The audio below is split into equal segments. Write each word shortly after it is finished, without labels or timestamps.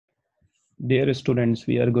Dear students,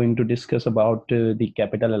 we are going to discuss about the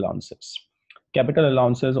capital allowances. Capital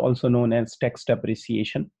allowances, also known as tax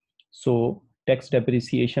depreciation. So, tax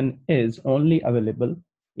depreciation is only available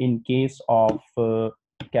in case of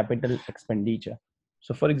capital expenditure.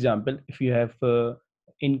 So, for example, if you have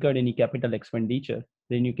incurred any capital expenditure,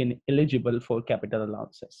 then you can eligible for capital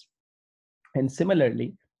allowances. And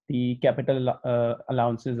similarly, the capital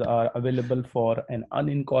allowances are available for an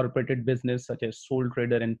unincorporated business such as sole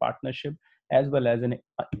trader and partnership, as well as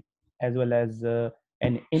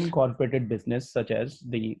an incorporated business such as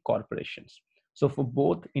the corporations. So for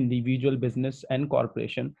both individual business and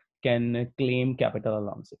corporation can claim capital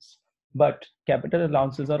allowances. But capital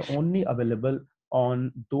allowances are only available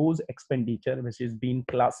on those expenditure which is being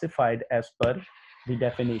classified as per the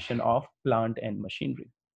definition of plant and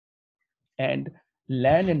machinery. And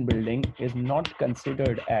land and building is not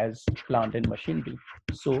considered as plant and machinery.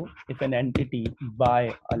 So if an entity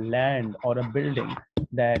buy a land or a building,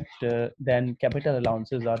 that then capital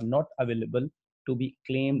allowances are not available to be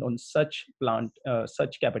claimed on such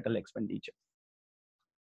capital expenditure.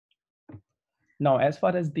 Now, as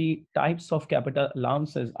far as the types of capital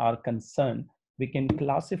allowances are concerned, we can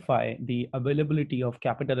classify the availability of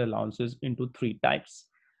capital allowances into three types.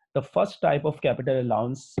 The first type of capital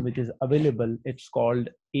allowance which is available, it's called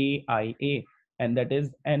AIA, and that is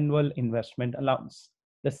annual investment allowance.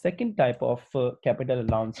 The second type of capital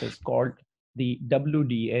allowance is called the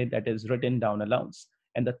WDA, that is written down allowance.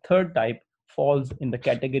 And the third type falls in the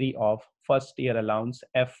category of first year allowance,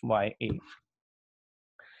 FYA.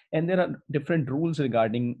 And there are different rules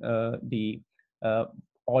regarding the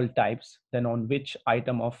all types, then on which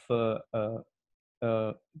item of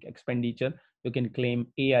expenditure you can claim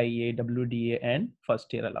AIA, WDA, and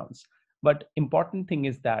first year allowance. But important thing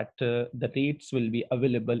is that the rates will be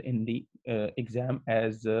available in the exam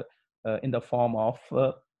as in the form of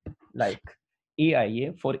like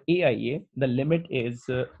AIA. For AIA, the limit is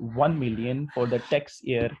 1 million for the tax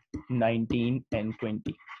year 19 and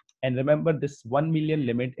 20. And remember, this 1 million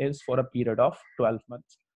limit is for a period of 12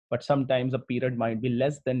 months. But sometimes a period might be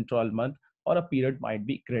less than 12 months, or a period might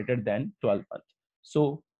be greater than 12 months.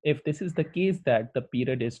 So if this is the case that the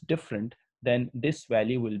period is different, then this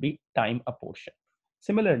value will be time apportioned.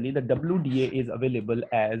 Similarly, the WDA is available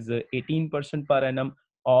as 18% per annum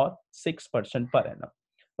or 6% per annum.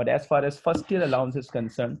 But as far as first year allowance is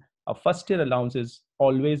concerned, a first year allowance is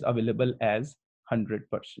always available as 100%.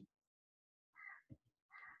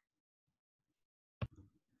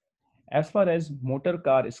 As far as motor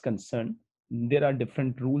car is concerned, there are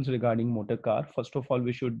different rules regarding motor car. First of all,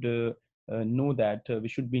 we should know that we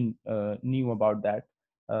should be new about that.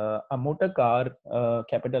 A motor car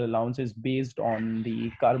capital allowance is based on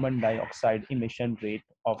the carbon dioxide emission rate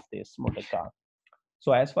of this motor car.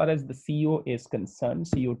 So as far as the CO2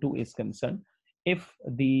 is concerned, if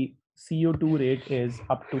the CO2 rate is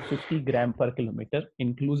up to 50 gram per kilometer,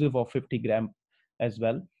 inclusive of 50 gram as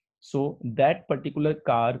well, so that particular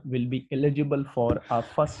car will be eligible for a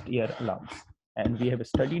first year allowance. And we have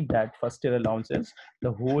studied that first year allowances,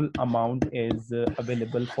 the whole amount is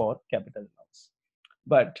available for capital allowance.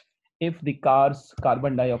 But if the car's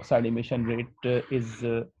carbon dioxide emission rate is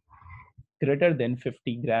greater than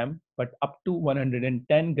 50 gram but up to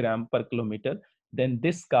 110 gram per kilometer, then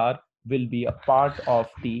this car will be a part of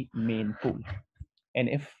the main pool. And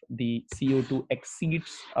if the CO2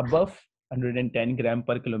 exceeds above 110 gram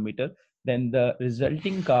per kilometer, then the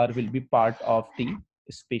resulting car will be part of the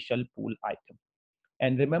special pool item.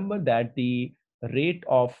 And remember that the rate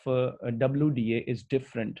of WDA is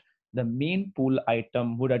different. The main pool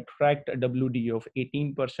item would attract a WDA of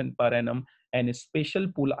 18% per annum, and a special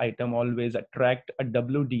pool item always attract a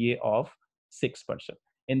WDA of 6%.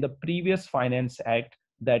 In the previous Finance Act,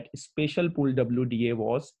 that special pool WDA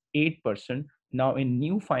was 8%. Now in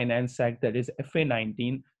new Finance Act, that is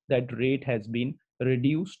FA19, that rate has been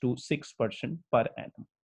reduced to 6% per annum.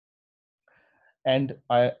 And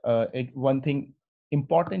one thing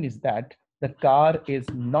important is that the car is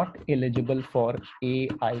not eligible for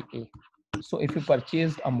AIA. So if you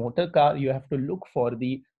purchased a motor car, you have to look for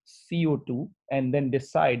the CO2 and then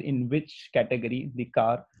decide in which category the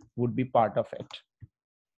car would be part of it.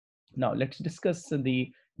 Now let's discuss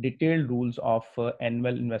the detailed rules of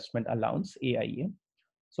annual investment allowance, AIA.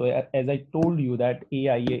 So as I told you that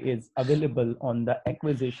AIA is available on the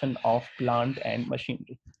acquisition of plant and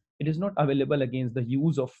machinery. It is not available against the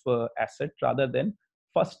use of asset rather than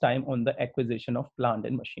first time on the acquisition of plant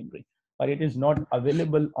and machinery. But it is not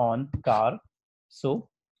available on car. So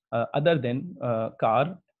other than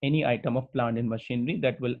car, any item of plant and machinery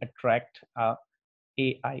that will attract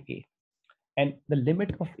AIA. And the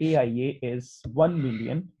limit of AIA is 1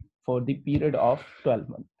 million for the period of 12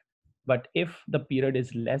 months. But if the period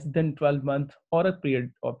is less than 12 months or a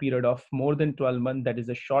period of more than 12 months, that is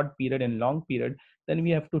a short period and long period, then we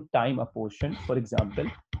have to time a portion. For example,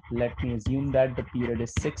 let me assume that the period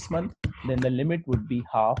is 6 months, then the limit would be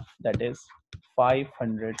half, that is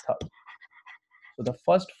 500,000. So the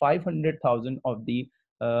first 500,000 of the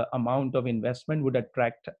amount of investment would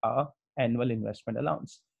attract a annual investment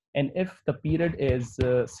allowance. And if the period is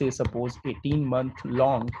say suppose 18-month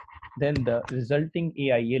long, then the resulting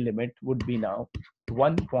AIA limit would be now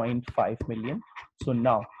 1.5 million. So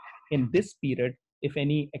now in this period, if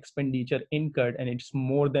any expenditure incurred and it's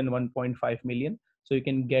more than 1.5 million, so you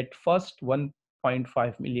can get first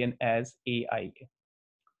 1.5 million as AIA.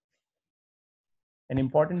 An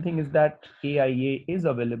important thing is that AIA is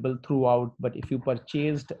available throughout, but if you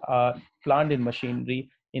purchased plant and machinery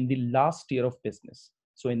in the last year of business,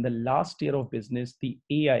 so in the last year of business, the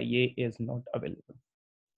AIA is not available.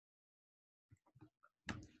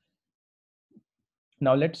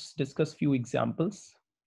 Now let's discuss few examples.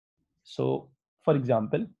 So for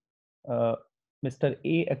example, Mr.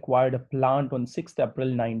 A acquired a plant on 6th April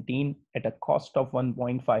 19 at a cost of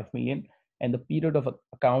 1.5 million, and the period of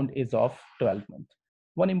account is of 12 months.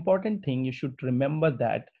 One important thing you should remember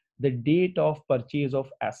that the date of purchase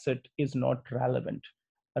of asset is not relevant.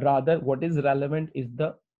 Rather, what is relevant is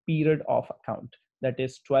the period of account, that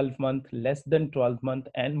is 12 months, less than 12 months,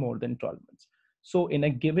 and more than 12 months. So in a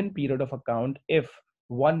given period of account, if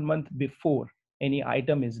 1 month before any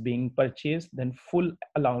item is being purchased, then full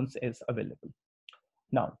allowance is available.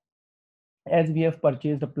 Now, as we have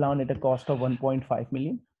purchased a plant at a cost of 1.5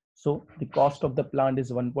 million, so the cost of the plant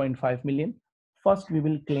is 1.5 million. First, we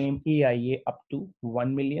will claim AIA up to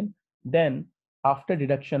 1 million. Then, after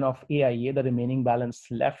deduction of AIA, the remaining balance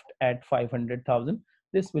left at 500,000.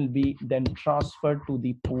 This will be then transferred to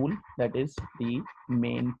the pool, that is the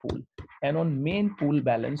main pool. And on main pool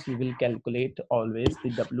balance, we will calculate always the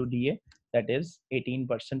WDA, that is 18%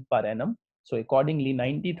 per annum. So accordingly,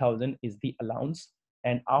 90,000 is the allowance.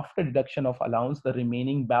 And after deduction of allowance, the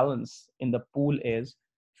remaining balance in the pool is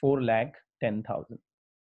 4,10,000.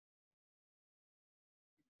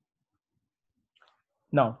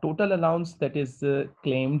 Now, total allowance that is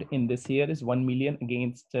claimed in this year is 1 million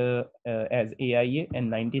against as AIA and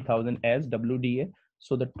 90,000 as WDA.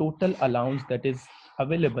 So the total allowance that is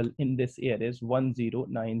available in this year is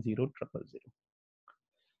 1,090,000.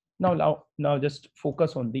 Now just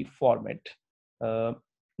focus on the format.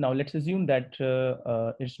 Now let's assume that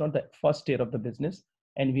it's not the first year of the business,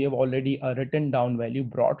 and we have already a written down value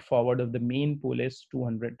brought forward of the main pool is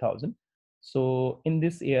 200,000. So in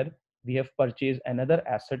this year, we have purchased another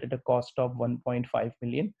asset at a cost of 1.5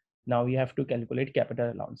 million. Now we have to calculate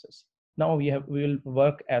capital allowances. Now we will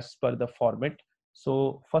work as per the format.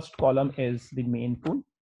 So first column is the main pool,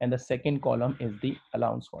 and the second column is the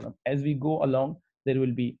allowance column. As we go along, there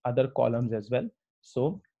will be other columns as well.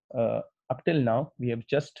 So up till now, we have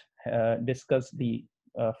just discussed the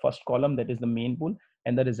first column, that is the main pool,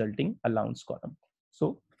 and the resulting allowance column.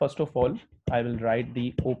 So first of all, I will write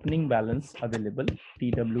the opening balance available,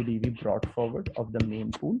 TWDV brought forward of the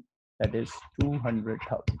main pool, that is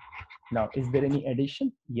 200,000. Now, is there any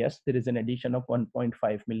addition? Yes, there is an addition of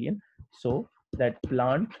 1.5 million. So that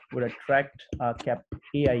plant would attract a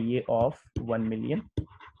AIA of 1 million.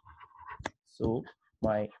 So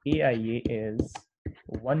my AIA is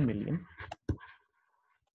 1 million,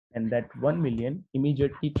 and that 1 million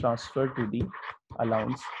immediately transferred to the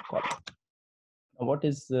allowance column.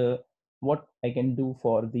 What I can do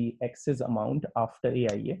for the excess amount after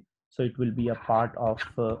AIA? So it will be a part of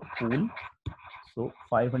pool. So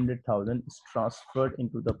 500,000 is transferred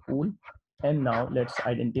into the pool. And now let's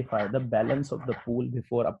identify the balance of the pool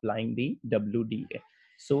before applying the WDA.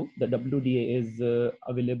 So the WDA is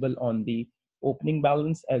available on the opening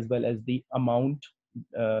balance as well as the amount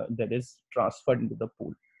that is transferred into the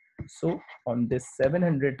pool. So on this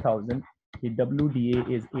 700,000, the WDA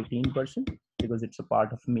is 18% because it's a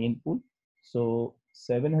part of main pool. So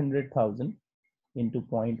 700,000 into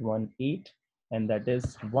 0.18, and that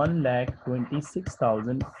is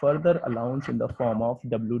 1,26,000 further allowance in the form of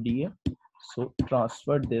WDA. So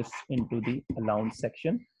transfer this into the allowance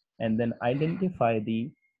section and then identify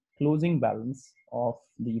the closing balance of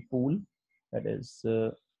the pool, that is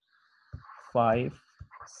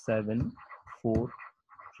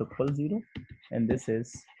 574,000, and this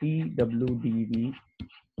is TWDV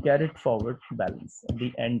carried forward balance at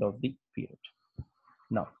the end of the period.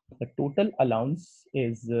 Now, the total allowance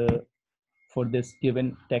is for this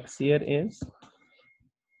given tax year is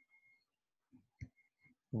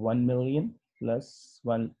 1 million plus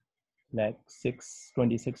 1 lakh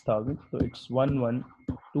 626,000. So it's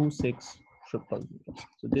 1126,000.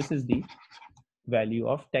 So this is the value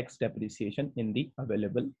of tax depreciation in the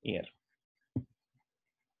available year.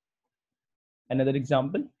 Another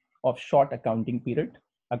example of short accounting period.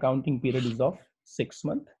 Accounting period is of 6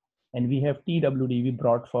 months, and we have TWDV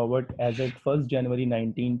brought forward as at 1st January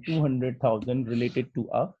 19, 200,000 related to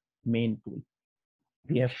a main pool.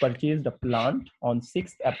 We have purchased a plant on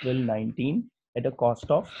 6th April 19 at a cost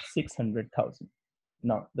of 600,000.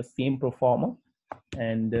 Now the same pro forma,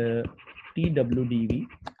 and TWDV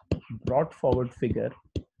brought forward figure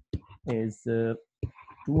is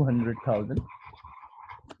 200,000.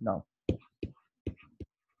 Now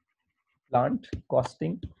plant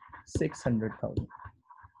costing 600,000.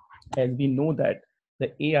 As we know that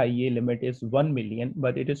the AIA limit is 1 million,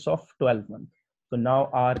 but it is of 12 months. So now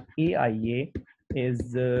our AIA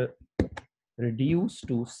is reduced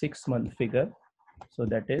to 6-month figure. So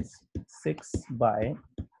that is 6 by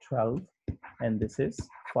 12, and this is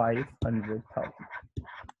 500,000.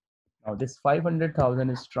 Now this 500,000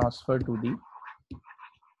 is transferred to the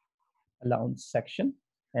allowance section,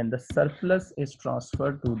 and the surplus is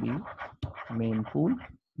transferred to the main pool,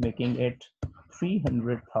 making it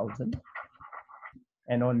 300,000.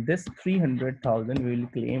 And on this 300,000, we will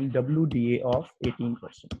claim WDA of 18%.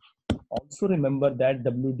 Also remember that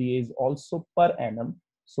WDA is also per annum,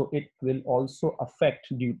 so it will also affect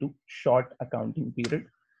due to short accounting period.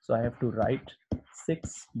 So I have to write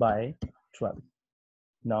 6 by 12.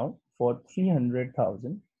 Now for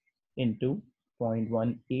 300,000 into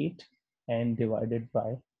 0.18 and divided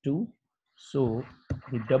by 2. So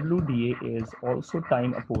the WDA is also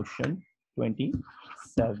time apportioned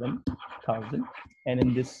 27,000, and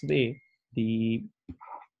in this way the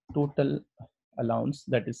total allowance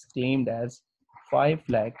that is claimed as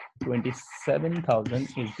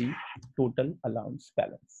 5,27,000 is the total allowance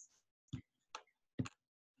balance.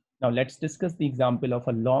 Now let's discuss the example of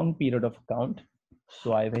a long period of account.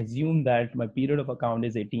 So I've assumed that my period of account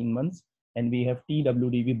is 18 months, and we have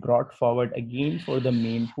TWDV brought forward again for the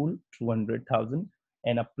main pool 200,000,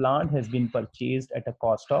 and a plant has been purchased at a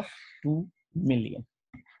cost of 2 million.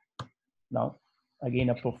 Now again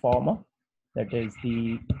a pro forma, that is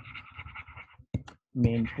the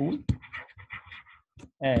main pool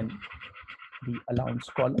and the allowance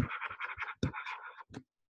column.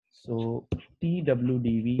 So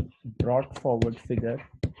TWDV brought forward figure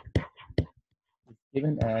is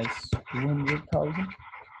given as 200,000.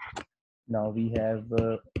 Now we have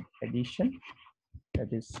addition,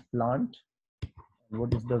 that is plant. And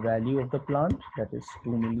what is the value of the plant? That is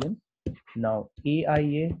 2 million. Now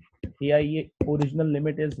AIA original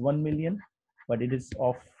limit is 1 million, but it is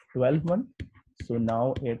of 12 months. So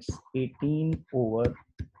now it's 18 over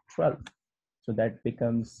 12. So that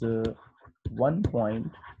becomes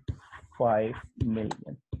 1.5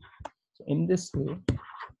 million. So in this way,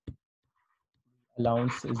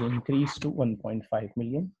 allowance is increased to 1.5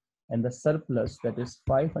 million, and the surplus, that is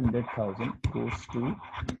 500,000, goes to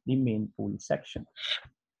the main pool section.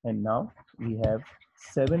 And now we have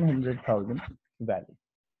 700,000 value.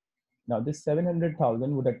 Now this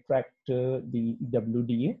 700,000 would attract the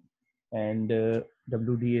WDA, and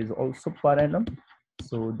WDA is also per annum.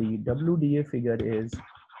 So the WDA figure is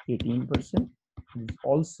 18%. It is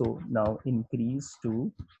also now increased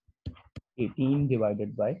to 18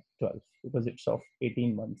 divided by 12 because it's of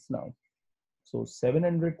 18 months now. So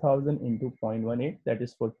 700,000 into 0.18, that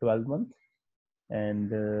is for 12 months, and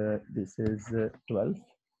this is 12.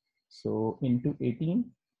 So into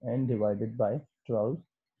 18 and divided by 12,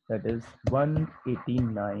 that is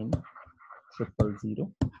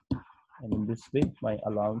 189,000. And in this way, my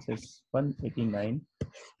allowance is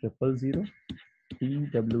 189,000.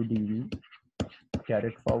 TWDV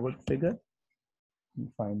carried forward figure, we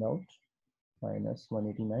find out, minus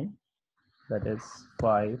 189, that is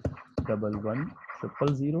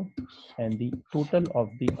 511,000, and the total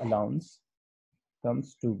of the allowance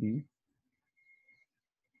comes to be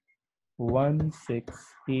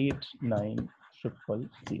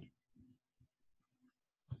 168,900.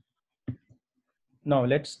 Now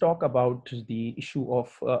let's talk about the issue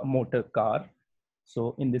of motor car.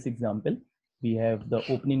 So in this example, we have the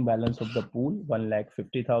opening balance of the pool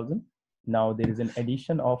 1,50,000. Now there is an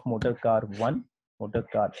addition of motor car 1, motor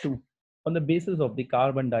car 2. On the basis of the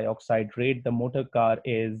carbon dioxide rate, the motor car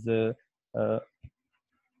is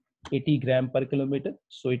 80 gram per kilometer.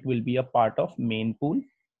 So it will be a part of main pool.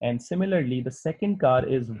 And similarly, the second car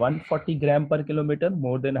is 140 gram per kilometer,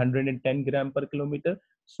 more than 110 gram per kilometer.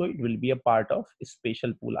 So it will be a part of a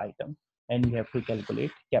special pool item, and we have to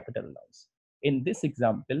calculate capital allowance. In this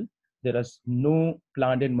example, there is no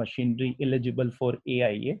plant and machinery eligible for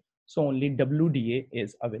AIA. So only WDA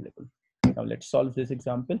is available. Now let's solve this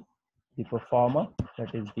example. The performer,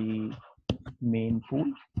 that is the main pool.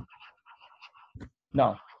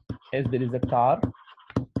 Now, as there is a car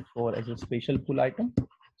or as a special pool item,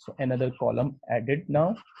 so another column added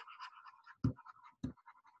now.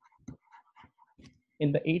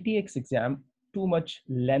 In the ATX exam, too much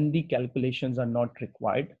lengthy calculations are not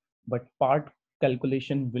required, but part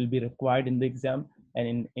calculation will be required in the exam. And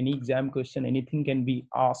in any exam question, anything can be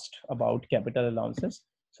asked about capital allowances.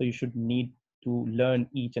 So you should need to learn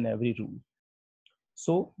each and every rule.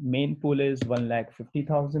 So main pool is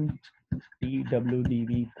 1,50,000.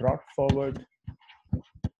 TWDV brought forward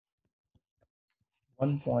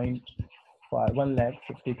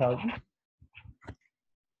 1,50,000.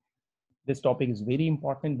 This topic is very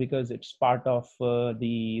important because it's part of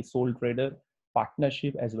the sole trader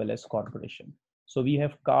partnership as well as corporation. So we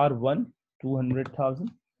have car 1, 200,000.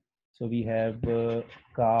 So we have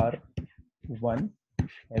car 1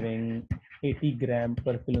 having 80 gram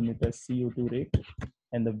per kilometer CO2 rate,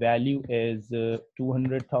 and the value is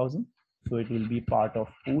 200,000. So it will be part of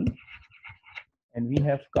pool. And we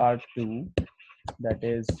have car 2 that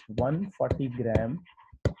is 140 gram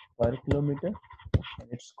per kilometer,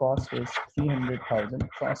 and its cost is 300,000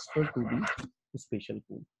 transferred to the special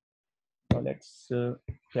pool. Now let's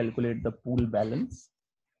calculate the pool balance,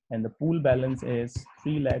 and the pool balance is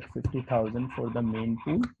 3,50,000 for the main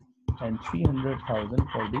pool and 300,000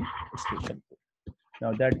 for the special pool.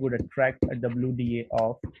 Now that would attract a WDA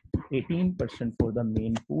of 18% for the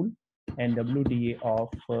main pool and WDA of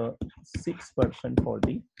 6% for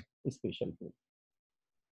the special pool.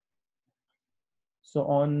 So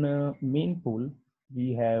on main pool,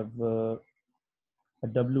 we have a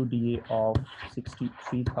WDA of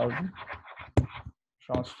 63,000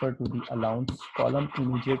 transferred to the allowance column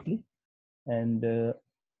immediately, and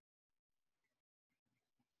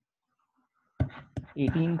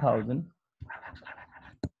 18,000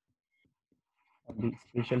 on the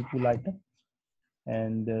special pool item,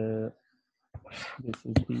 and this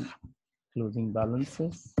is the closing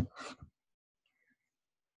balances.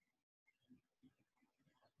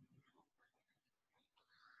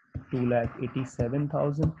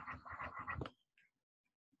 $2,87,000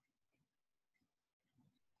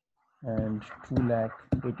 and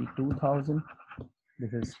 2,82,000.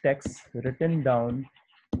 This is tax written down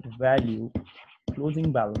value,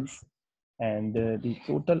 closing balance, and the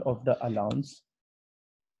total of the allowance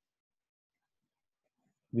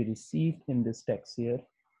we received in this tax year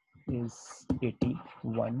is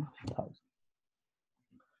 81,000.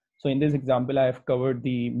 So in this example, I have covered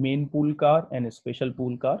the main pool car and a special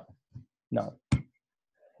pool car. Now,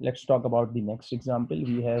 let's talk about the next example.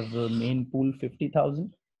 We have main pool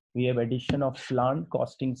 50,000. We have addition of plant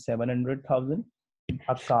costing 700,000.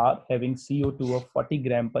 A car having CO2 of 40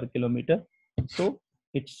 gram per kilometer. So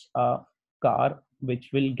it's a car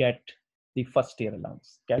which will get the first year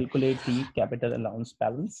allowance. Calculate the capital allowance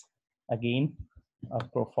balance. Again, a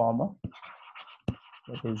pro forma,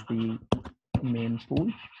 that is the main pool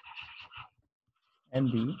and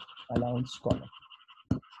the allowance column.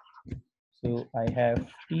 So I have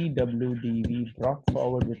TWDV brought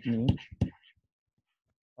forward with me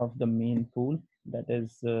of the main pool, that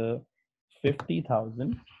is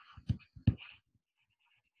 50,000.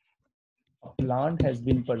 Plant has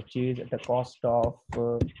been purchased at a cost of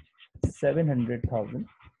 700,000.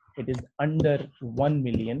 It is under 1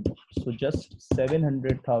 million. So just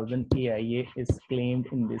 700,000 AIA is claimed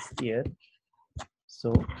in this year.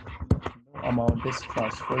 So no amount is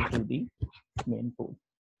transferred to the main pool.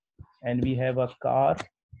 And we have a car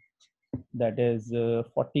that is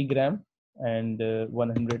 40 gram and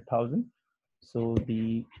 100,000. So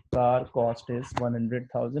the car cost is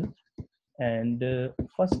 100,000, and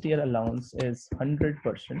first year allowance is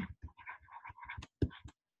 100%.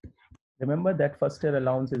 Remember that first year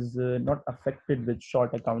allowance is not affected with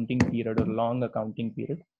short accounting period or long accounting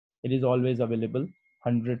period. It is always available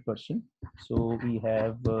 100%. So we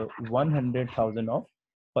have 100,000 of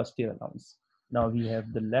first year allowance. Now we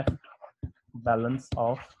have the left balance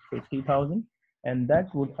of 50,000, and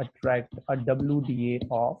that would attract a WDA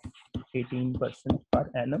of 18% per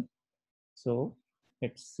annum. So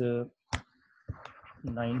it's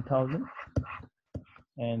 9,000,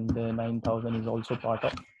 and 9,000 is also part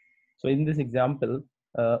of. So in this example,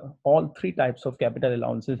 all three types of capital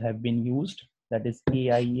allowances have been used. That is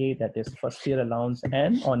AIA, that is first year allowance,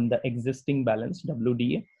 and on the existing balance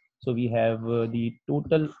WDA. So we have the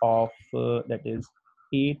total of that is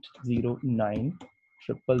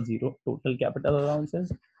 809,000 total capital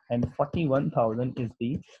allowances, and 41,000 is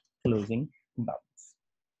the closing balance.